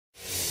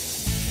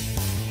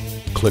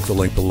Click the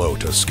link below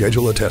to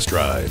schedule a test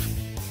drive.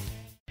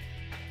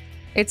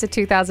 It's a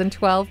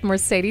 2012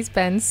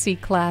 Mercedes-Benz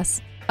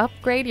C-Class.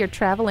 Upgrade your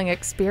traveling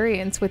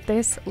experience with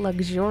this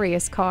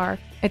luxurious car.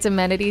 Its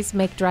amenities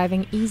make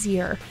driving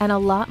easier and a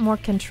lot more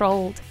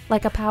controlled,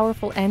 like a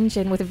powerful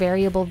engine with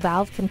variable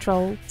valve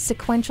control,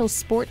 sequential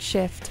sport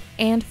shift,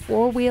 and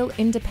four-wheel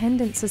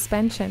independent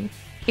suspension.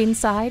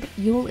 Inside,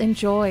 you'll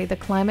enjoy the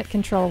climate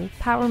control,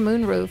 power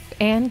moonroof,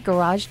 and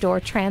garage door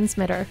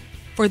transmitter.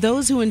 For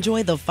those who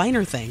enjoy the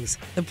finer things,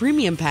 the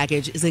premium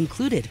package is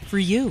included for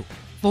you.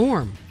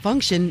 Form,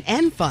 function,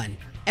 and fun.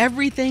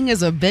 Everything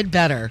is a bit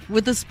better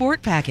with the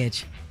Sport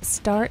Package.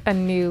 Start a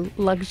new,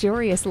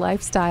 luxurious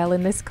lifestyle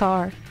in this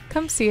car.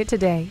 Come see it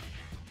today.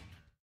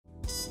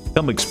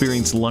 Come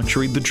experience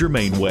luxury the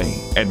Germain way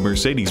at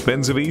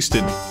Mercedes-Benz of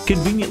Easton,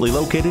 conveniently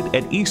located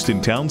at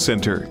Easton Town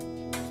Center.